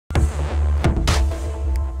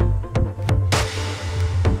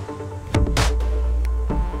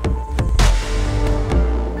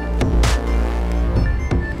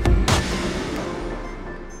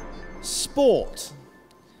sport,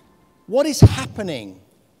 what is happening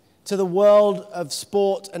to the world of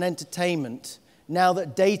sport and entertainment now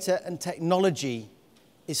that data and technology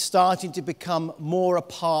is starting to become more a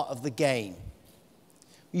part of the game?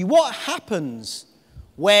 What happens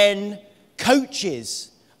when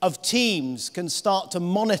coaches of teams can start to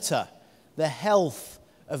monitor the health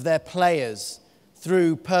of their players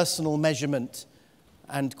through personal measurement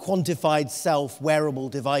and quantified self-wearable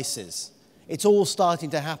devices? It's all starting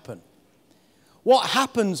to happen. What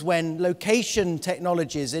happens when location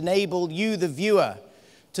technologies enable you, the viewer,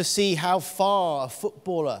 to see how far a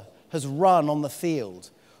footballer has run on the field,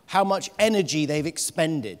 how much energy they've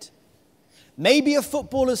expended? Maybe a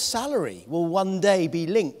footballer's salary will one day be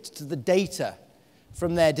linked to the data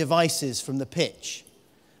from their devices from the pitch.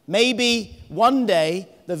 Maybe one day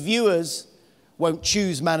the viewers won't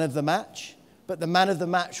choose man of the match, but the man of the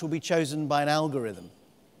match will be chosen by an algorithm.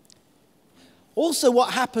 Also,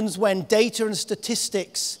 what happens when data and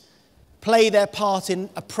statistics play their part in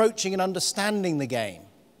approaching and understanding the game?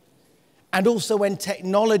 And also when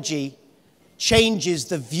technology changes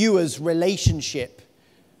the viewer's relationship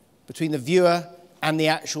between the viewer and the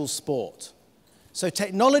actual sport. So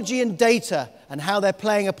technology and data and how they're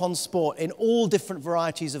playing upon sport in all different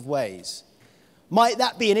varieties of ways. Might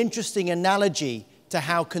that be an interesting analogy to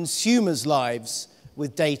how consumers' lives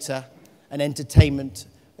with data and entertainment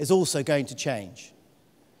is also going to change?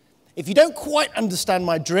 If you don't quite understand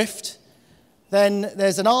my drift, then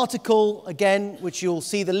there's an article, again, which you'll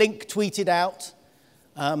see the link tweeted out,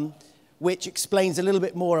 which explains a little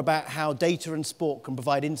bit more about how data and sport can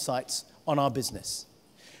provide insights on our business.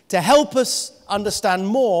 To help us understand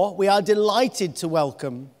more, we are delighted to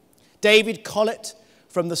welcome David Collet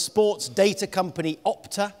from the sports data company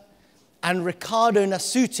OPTA and Riccardo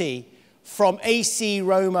Nasuti from AC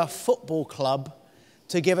Roma Football Club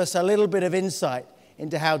to give us a little bit of insight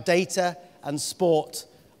into how data and sport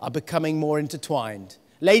are becoming more intertwined.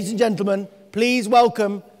 Ladies and gentlemen, please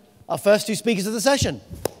welcome our first two speakers of the session.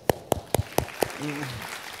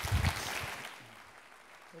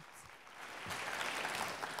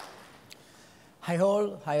 Hi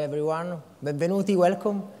all, hi everyone, benvenuti,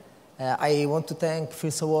 welcome. I want to thank,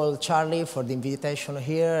 first of all, Charlie for the invitation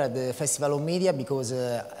here at the Festival of Media, because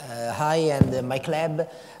I and my club,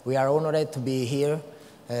 we are honored to be here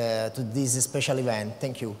to this special event.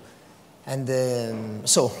 Thank you. And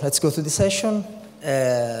so, let's go to the session.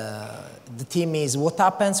 The theme is what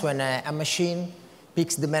happens when a machine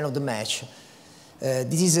picks the man of the match.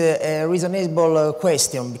 This is a reasonable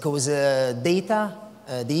question, because data,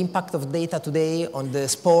 the impact of data today on the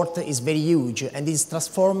sport is very huge and is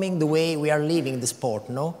transforming the way we are living the sport,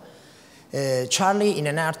 no? Charlie, in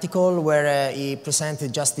an article where he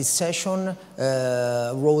presented just this session,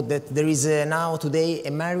 wrote that there is now today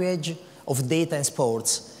a marriage of data and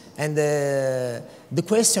sports. And the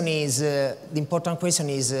question is, the important question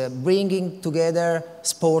is, bringing together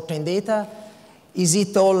sport and data, is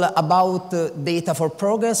it all about data for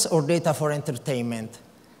progress or data for entertainment?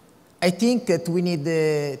 I think that we need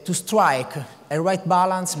to strike a right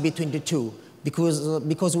balance between the two,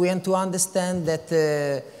 because we have to understand that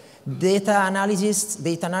data analysis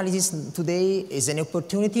today is an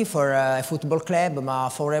opportunity for a football club, but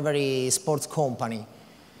for every sports company.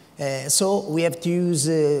 So we have to use,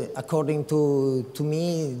 according to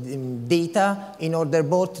me, data in order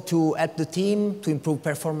both to help the team to improve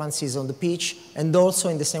performances on the pitch, and also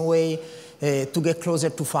in the same way to get closer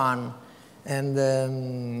to fun.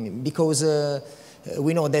 And because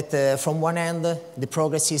we know that from one end, the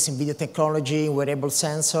progresses in video technology, wearable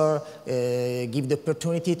sensor, give the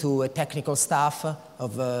opportunity to a technical staff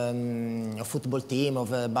of a football team,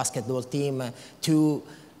 of a basketball team, to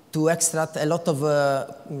extract a lot of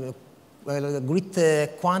great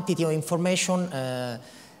quantity of information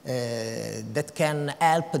that can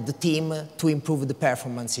help the team to improve the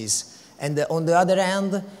performances. And on the other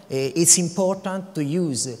hand, it's important to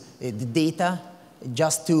use the data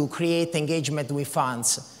just to create engagement with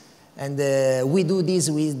fans. And we do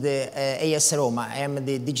this with AS Roma. I am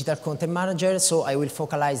the digital content manager, so I will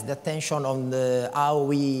focalize the attention on how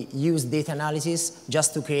we use data analysis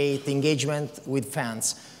just to create engagement with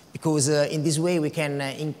fans. Because in this way we can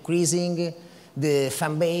increasing the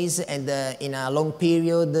fan base, and in a long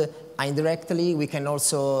period, indirectly, we can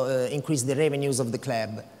also increase the revenues of the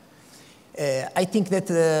club. I think that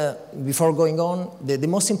before going on, the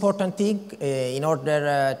most important thing in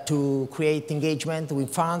order to create engagement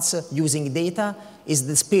with fans using data is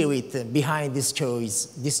the spirit behind this choice.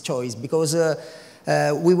 Because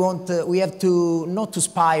we have to not to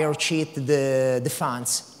spy or cheat the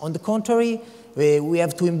fans. On the contrary, we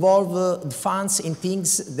have to involve the fans in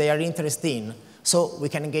things they are interested in. So we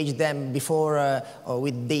can engage them before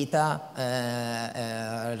with data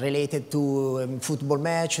related to a football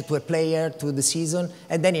match, to a player, to the season.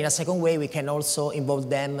 And then in a second way, we can also involve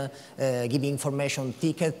them, giving information,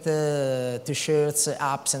 ticket, t-shirts,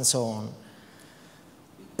 apps, and so on.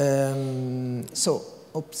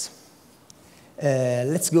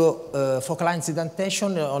 Let's go focalize the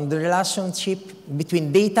attention on the relationship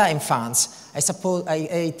between data and fans.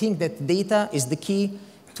 I think that data is the key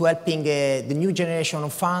to helping the new generation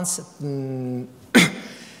of fans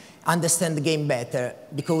understand the game better.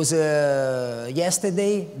 Because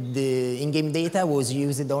yesterday, the in-game data was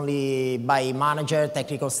used only by manager,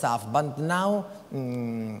 technical staff. But now,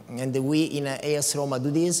 and we in AS Roma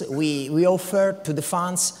do this, we offer to the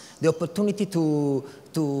fans the opportunity to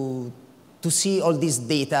see all this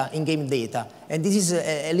data, in-game data. And this is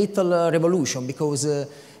a little revolution, because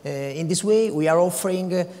in this way we are offering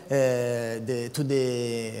to the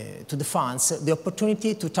fans the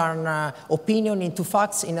opportunity to turn opinion into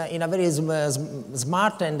facts in a very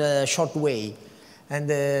smart and short way. And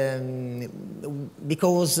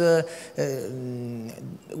because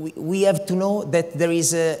we have to know that there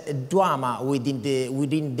is a drama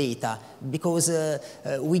within data, because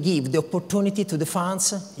we give the opportunity to the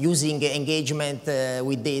fans, using engagement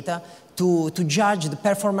with data, to judge the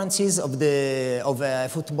performances of a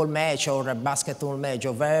football match or a basketball match,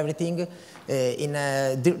 of everything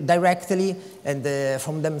directly and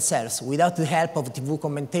from themselves, without the help of TV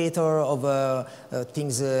commentator, of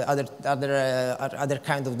things, other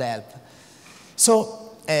kind of help.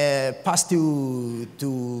 So, pass to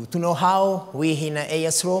know-how, we in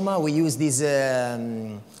AS Roma, we use this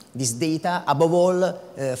data, above all,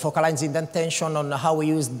 focalizing the attention on how we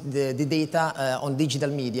use the data on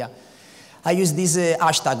digital media. I use this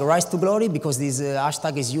hashtag, Rise to Glory, because this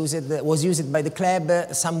hashtag was used by the club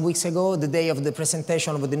some weeks ago, the day of the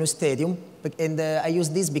presentation of the new stadium. And I use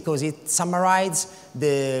this because it summarizes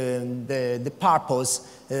the purpose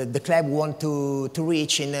the club wants to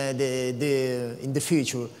reach in the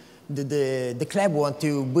future. The club wants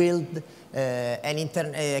to build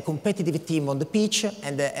a competitive team on the pitch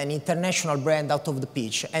and an international brand out of the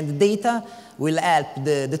pitch. And the data will help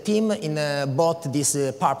the team in both these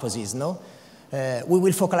purposes, no? We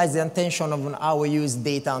will focalize the attention on how we use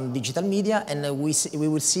data on digital media, and we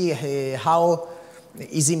will see how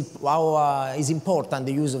is important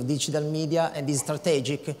the use of digital media and is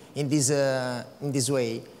strategic in this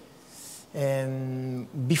way.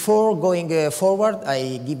 Before going forward,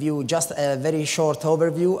 I give you just a very short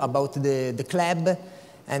overview about the club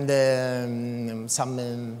and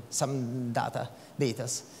some data.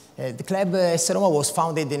 The club AS Roma was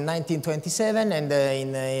founded in 1927, and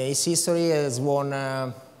in its history has won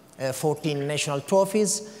 14 national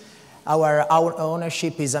trophies. Our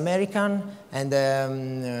ownership is American,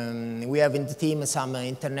 and we have in the team some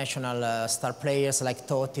international star players like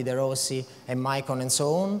Totti, De Rossi, and Maicon, and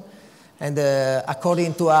so on. And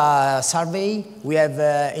according to a survey, we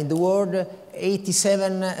have in the world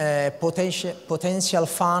 87 potential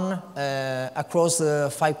fans across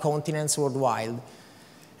 5 continents worldwide.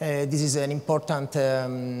 This is an important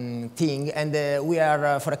thing, and we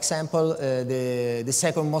are, for example, the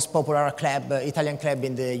second most popular club, Italian club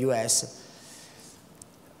in the US.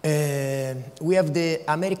 We have the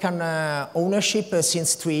American ownership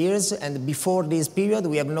since 3 years, and before this period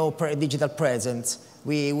we have no digital presence.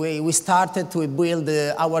 We started to build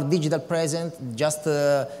our digital presence just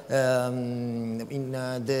in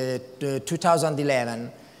the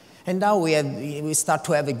 2011. And now we start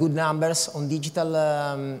to have good numbers on digital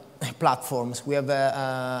platforms. We have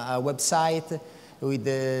a website with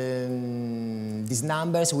these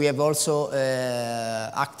numbers. We have also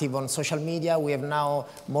active on social media. We have now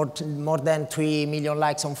more than 3 million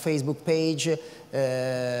likes on Facebook page,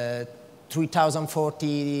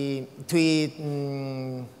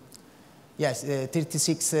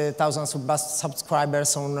 36,000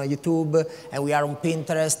 subscribers on YouTube, and we are on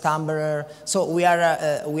Pinterest, Tumblr. So we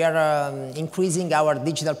are increasing our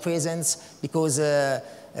digital presence because the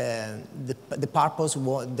purpose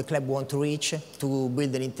the club wants to reach, to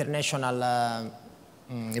build an international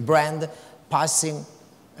brand, pass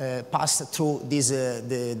through this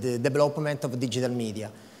the development of digital media.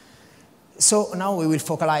 So now we will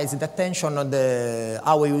focalize the attention on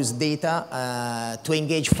how we use data to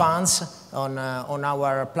engage fans on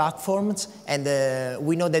our platforms, and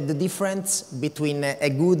we know that the difference between a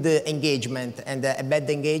good engagement and a bad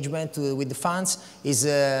engagement with the fans is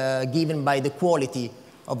given by the quality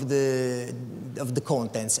of the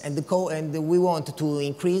contents, and we want to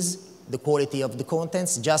increase the quality of the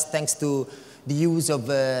contents just thanks to the use of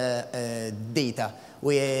data.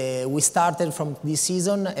 We started from this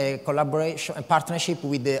season a collaboration, a partnership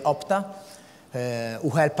with the OPTA, who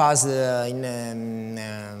help us in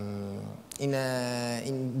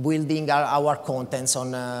building our contents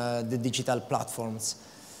on the digital platforms.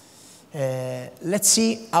 Let's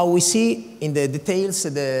see how we see in the details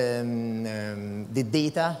the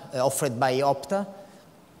data offered by OPTA.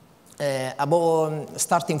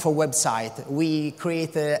 Starting from website, we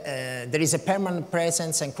create, there is a permanent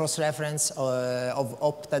presence and cross-reference of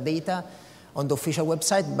OPTA data on the official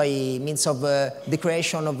website by means of the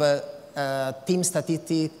creation of a team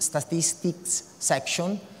statistics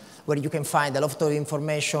section, where you can find a lot of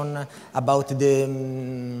information about the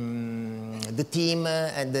team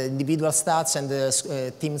and the individual stats and the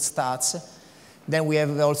team stats. Then we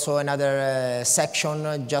have also another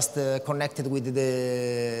section just connected with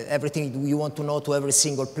everything you want to know to every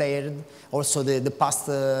single player, also the past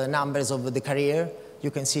numbers of the career. You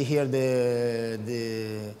can see here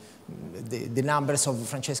the numbers of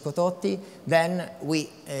Francesco Totti. Then we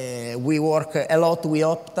work a lot with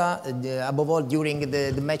OPTA, above all during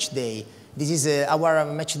the match day. This is our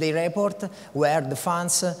match day report, where the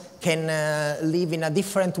fans can live in a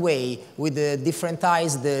different way, with different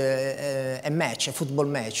eyes, a match, a football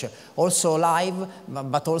match. Also live,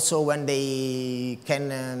 but also when they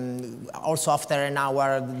can, also after an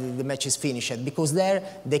hour the match is finished. Because there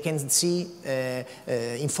they can see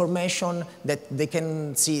information that they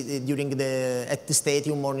can see during at the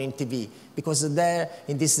stadium or in TV. Because there,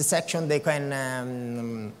 in this section, they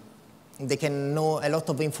can know a lot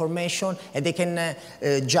of information, and they can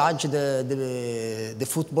judge the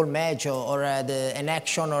football match or an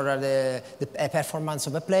action or a performance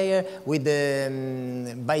of a player with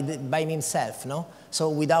by himself, no? So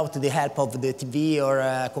without the help of the TV or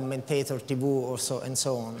a commentator TV or so and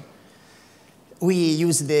so on. We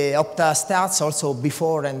use the OPTA stats also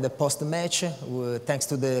before and post match, thanks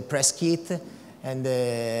to the press kit. And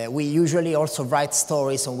we usually also write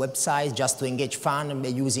stories on websites just to engage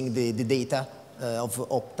fans using the data of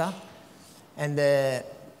OPTA. And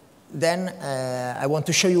then I want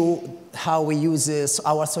to show you how we use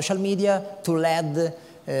our social media to lead,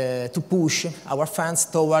 to push our fans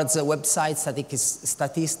towards the website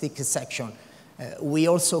statistics section. We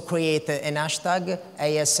also create an hashtag,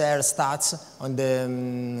 ASR stats, on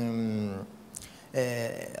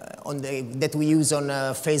that we use on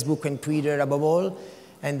Facebook and Twitter above all,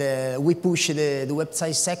 and we push the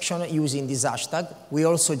website section using this hashtag. We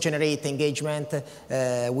also generate engagement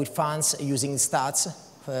with fans using stats.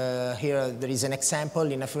 Here there is an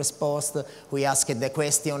example. In the first post, we asked the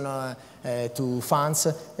question to fans,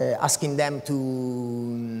 asking them to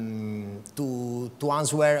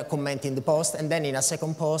answer, comment in the post, and then in a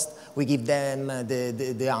second post, we give them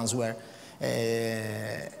the answer.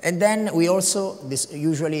 And then we also,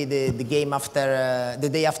 usually the game after, the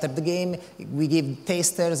day after the game, we give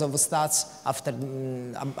tasters of stats after,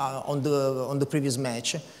 on the previous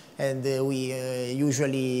match. And we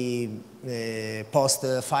usually post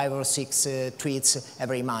 5 or 6 tweets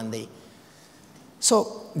every Monday.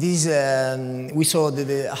 So this, we saw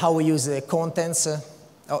how we use the contents,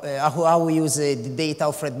 how we use the data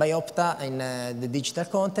offered by OPTA in the digital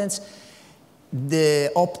contents.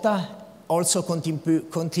 The OPTA also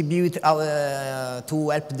contribute to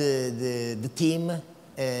help the team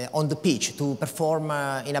on the pitch to perform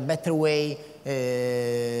in a better way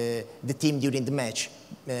the team during the match.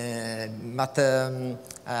 But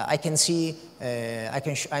I can see,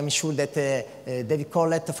 I'm sure that David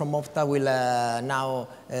Collet from OPTA will now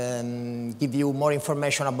give you more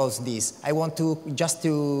information about this. I want to just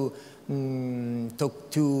to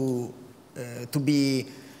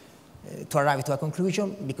arrive to a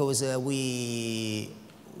conclusion, because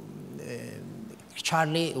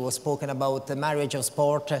Charlie was spoken about the marriage of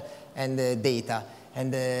sport and data.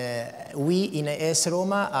 And we in AS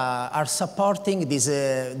Roma are supporting this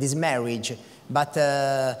marriage, but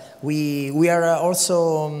we are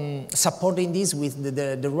also supporting this with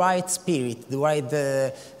the right spirit, the right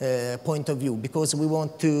point of view, because we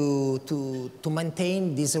want to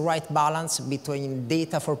maintain this right balance between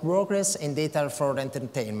data for progress and data for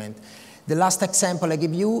entertainment. The last example I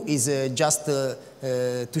give you is just to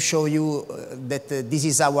show you that this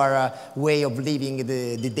is our way of living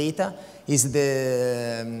the data. Is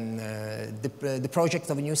the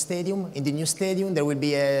project of a new stadium. In the new stadium, there will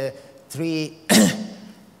be a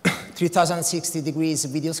 360 degrees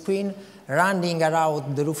video screen running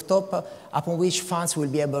around the rooftop, upon which fans will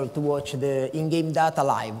be able to watch the in-game data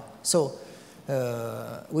live. So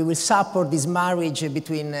we will support this marriage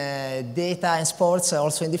between data and sports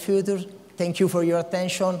also in the future. Thank you for your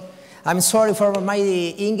attention. I'm sorry for my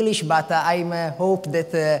English, but I hope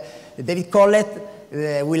that David Collet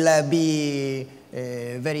will be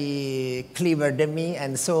very clever than me,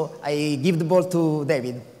 and so I give the ball to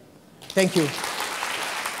David. Thank you.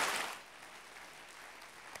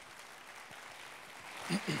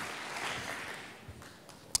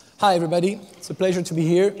 Hi, everybody. It's a pleasure to be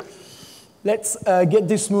here. Let's get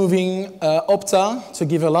this moving. OPTA, to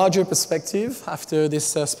give a larger perspective after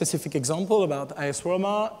this specific example about AS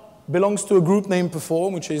Roma, belongs to a group named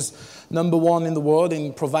Perform, which is #1 in the world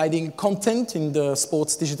in providing content in the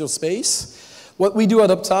sports digital space. What we do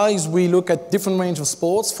at OPTA is we look at different range of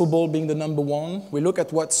sports, football being the #1. We look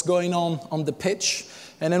at what's going on the pitch,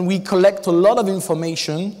 and then we collect a lot of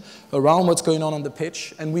information around what's going on the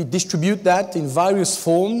pitch, and we distribute that in various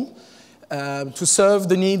forms to serve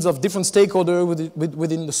the needs of different stakeholders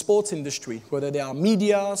within the sports industry, whether they are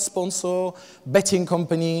media, sponsor, betting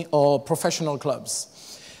company, or professional clubs.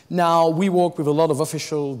 Now, we work with a lot of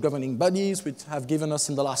official governing bodies, which have given us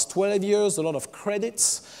in the last 12 years a lot of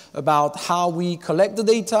credits about how we collect the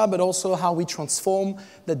data, but also how we transform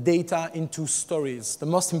the data into stories. The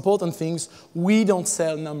most important things, we don't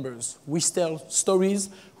sell numbers. We sell stories,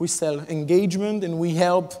 we sell engagement, and we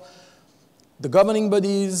help the governing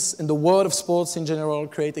bodies and the world of sports in general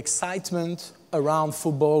create excitement around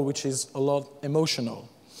football, which is a lot emotional.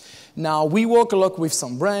 Now, we work a lot with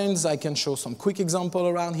some brands. I can show some quick example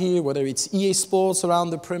around here, whether it's EA Sports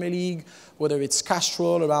around the Premier League, whether it's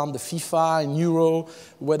Castrol around the FIFA and Euro,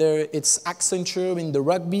 whether it's Accenture in the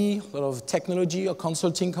rugby, a lot of technology or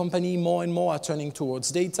consulting company more and more are turning towards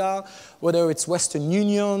data, whether it's Western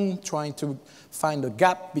Union trying to find a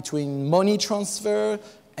gap between money transfer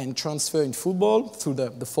and transfer in football through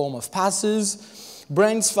the form of passes.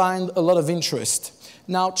 Brands find a lot of interest.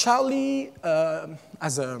 Now, Charlie,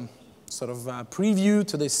 as a sort of preview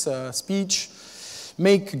to this speech,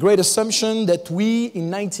 make a great assumption that we, in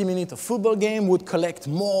 90 minutes of football game, would collect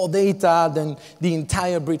more data than the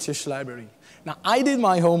entire British library. Now, I did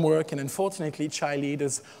my homework, and unfortunately, Charlie,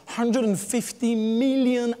 there's 150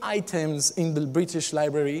 million items in the British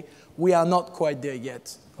library. We are not quite there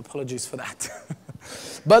yet. Apologies for that.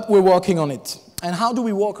 But we're working on it. And how do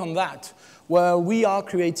we work on that? Well, we are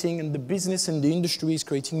creating, and the business and the industry is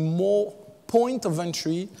creating more point of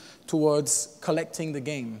entry towards collecting the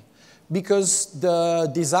game. Because the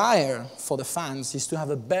desire for the fans is to have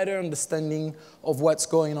a better understanding of what's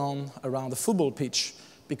going on around the football pitch,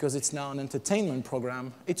 because it's now an entertainment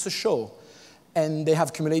program, it's a show. And they have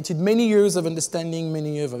accumulated many years of understanding,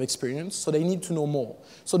 many years of experience, so they need to know more.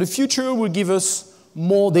 So the future will give us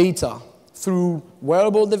more data through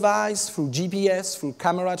wearable device, through GPS, through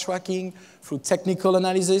camera tracking, through technical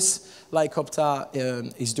analysis, like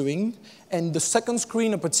OPTA is doing. And the second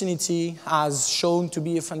screen opportunity has shown to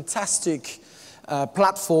be a fantastic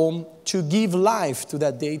platform to give life to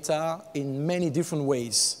that data in many different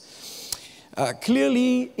ways.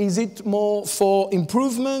 Clearly, is it more for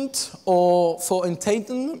improvement or for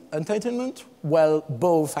entertainment? Well,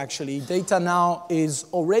 both, actually. Data now is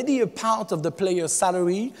already a part of the player's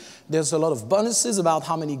salary. There's a lot of bonuses about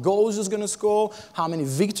how many goals he's going to score, how many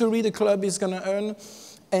victories the club is going to earn.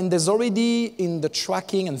 And there's already, in the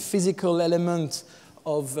tracking and physical element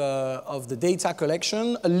of the data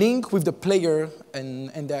collection, a link with the player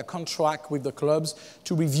and their contract with the clubs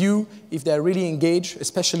to review if they're really engaged,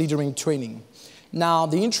 especially during training. Now,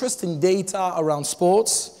 the interest in data around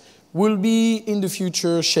sports will be in the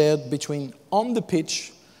future shared between on the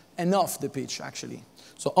pitch and off the pitch, actually.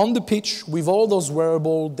 So on the pitch, with all those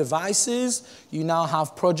wearable devices, you now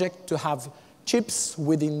have projects to have chips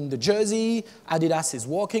within the jersey. Adidas is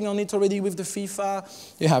working on it already with the FIFA.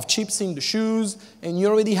 You have chips in the shoes, and you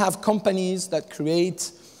already have companies that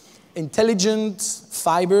create intelligent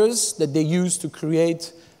fibers that they use to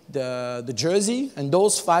create the jersey, and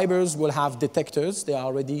those fibers will have detectors. There are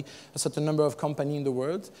already a certain number of companies in the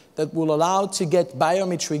world that will allow to get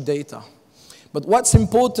biometric data. But what's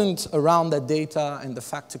important around that data and the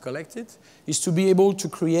fact to collect it is to be able to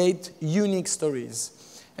create unique stories.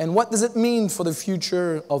 And what does it mean for the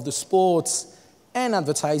future of the sports and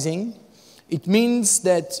advertising? It means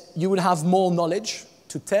that you will have more knowledge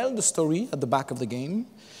to tell the story at the back of the game,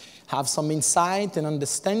 have some insight and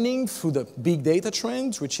understanding through the big data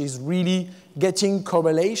trends, which is really getting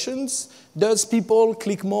correlations. Does people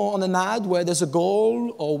click more on an ad where there's a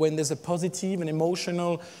goal or when there's a positive and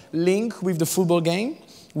emotional link with the football game?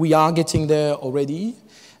 We are getting there already.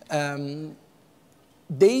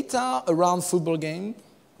 Data around football game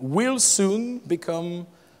will soon become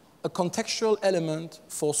a contextual element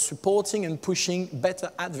for supporting and pushing better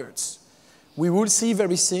adverts. We will see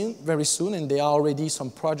very soon, and there are already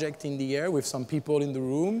some projects in the air with some people in the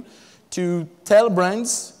room, to tell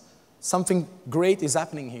brands something great is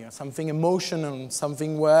happening here, something emotional,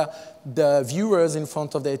 something where the viewers in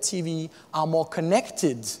front of their TV are more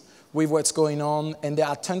connected with what's going on, and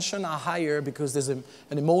their attention are higher because there's an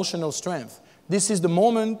emotional strength. This is the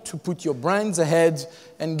moment to put your brands ahead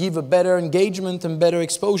and give a better engagement and better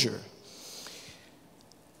exposure.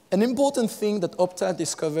 An important thing that OPTA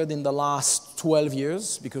discovered in the last 12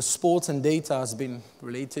 years, because sports and data has been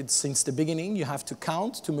related since the beginning, you have to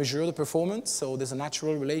count to measure the performance, so there's a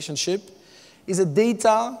natural relationship, is that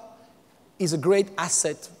data is a great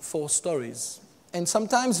asset for stories. And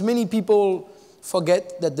sometimes many people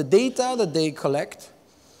forget that the data that they collect,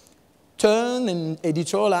 turn and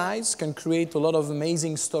editorialize, can create a lot of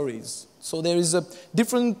amazing stories. So there is a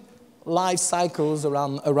different life cycles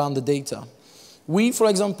around the data. We, for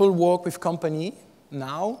example, work with companies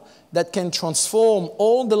now that can transform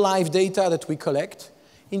all the live data that we collect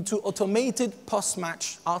into automated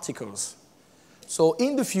post-match articles. So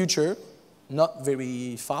in the future, not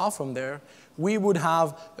very far from there, we would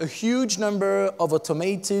have a huge number of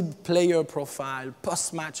automated player profile,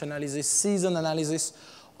 post-match analysis, season analysis,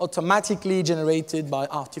 automatically generated by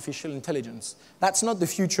artificial intelligence. That's not the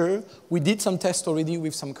future. We did some tests already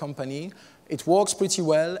with some company. It works pretty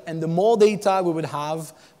well, and the more data we would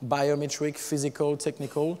have, biometric, physical,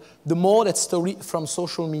 technical, the more that story from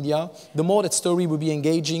social media, the more that story will be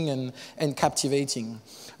engaging and captivating.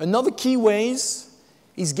 Another key ways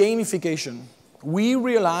is gamification. We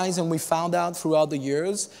realized and we found out throughout the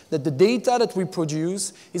years that the data that we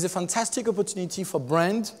produce is a fantastic opportunity for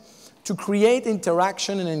brand to create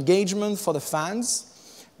interaction and engagement for the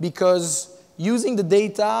fans, because using the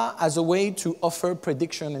data as a way to offer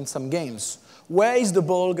prediction in some games. Where is the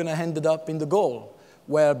ball going to end it up in the goal?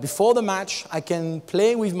 Where before the match, I can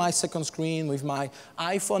play with my second screen, with my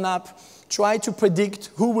iPhone app, try to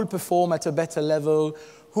predict who will perform at a better level,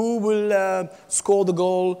 who will score the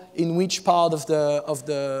goal in which part of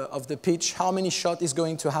the pitch, how many shots is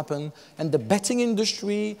going to happen. And the betting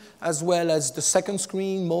industry, as well as the second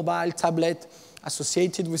screen, mobile, tablet,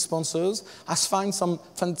 associated with sponsors, has found some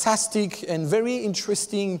fantastic and very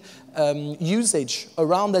interesting usage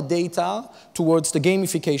around the data towards the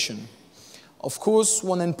gamification. Of course,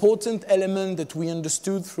 one important element that we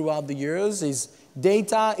understood throughout the years is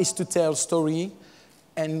data is to tell story,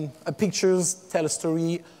 and pictures tell a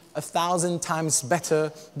story 1,000 times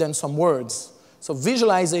better than some words. So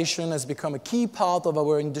visualization has become a key part of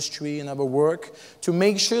our industry and our work to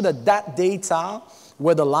make sure that that data,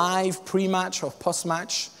 whether live, pre-match, or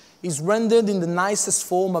post-match, is rendered in the nicest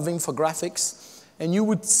form of infographics. And you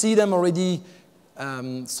would see them already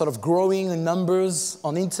sort of growing in numbers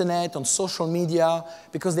on internet, on social media,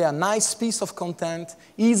 because they are a nice piece of content,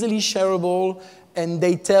 easily shareable, and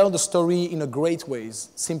they tell the story in a great ways.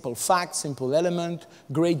 Simple fact, simple element,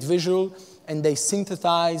 great visual, and they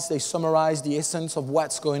synthesize, they summarize the essence of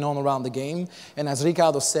what's going on around the game. And as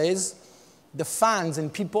Riccardo says, the fans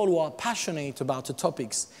and people who are passionate about the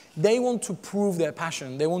topics, they want to prove their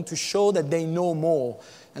passion. They want to show that they know more.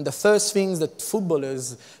 And the first things that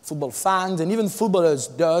football fans, and even footballers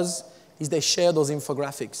does, is they share those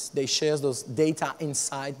infographics. They share those data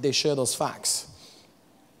insight. They share those facts.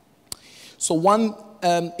 So one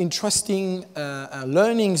interesting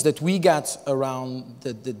learnings that we got around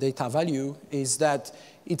the data value is that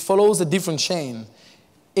it follows a different chain.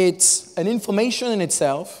 It's an information in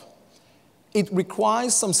itself. It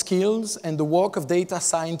requires some skills, and the work of data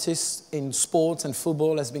scientists in sports and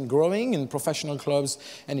football has been growing in professional clubs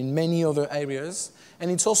and in many other areas. And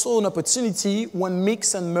it's also an opportunity when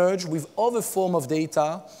mixed and merged with other forms of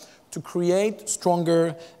data to create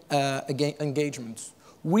stronger engagement.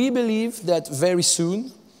 We believe that very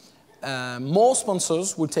soon, more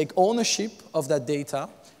sponsors will take ownership of that data,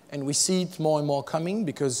 and we see it more and more coming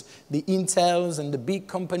because the Intels and the big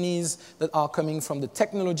companies that are coming from the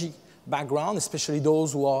technology background, especially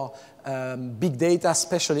those who are big data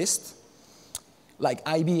specialists, like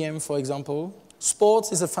IBM, for example.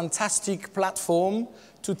 Sports is a fantastic platform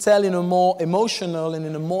to tell in a more emotional and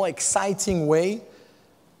in a more exciting way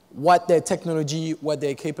what their technology, what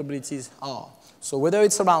their capabilities are. So whether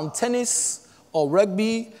it's around tennis or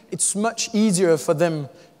rugby, it's much easier for them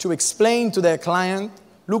to explain to their client,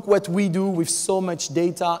 look what we do with so much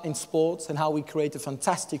data in sports and how we create a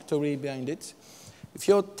fantastic story behind it. If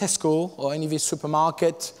you're Tesco or any of these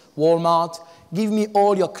supermarket, Walmart, give me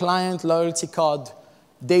all your client loyalty card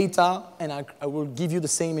data, and I will give you the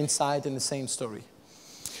same insight and the same story.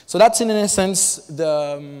 So that's in essence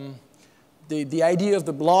the idea of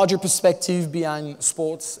the larger perspective behind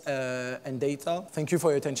sports and data. Thank you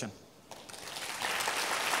for your attention.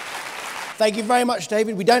 Thank you very much,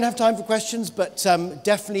 David. We don't have time for questions, but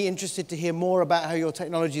definitely interested to hear more about how your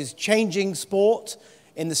technology is changing sport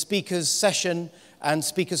in the speakers session and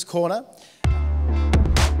speakers corner.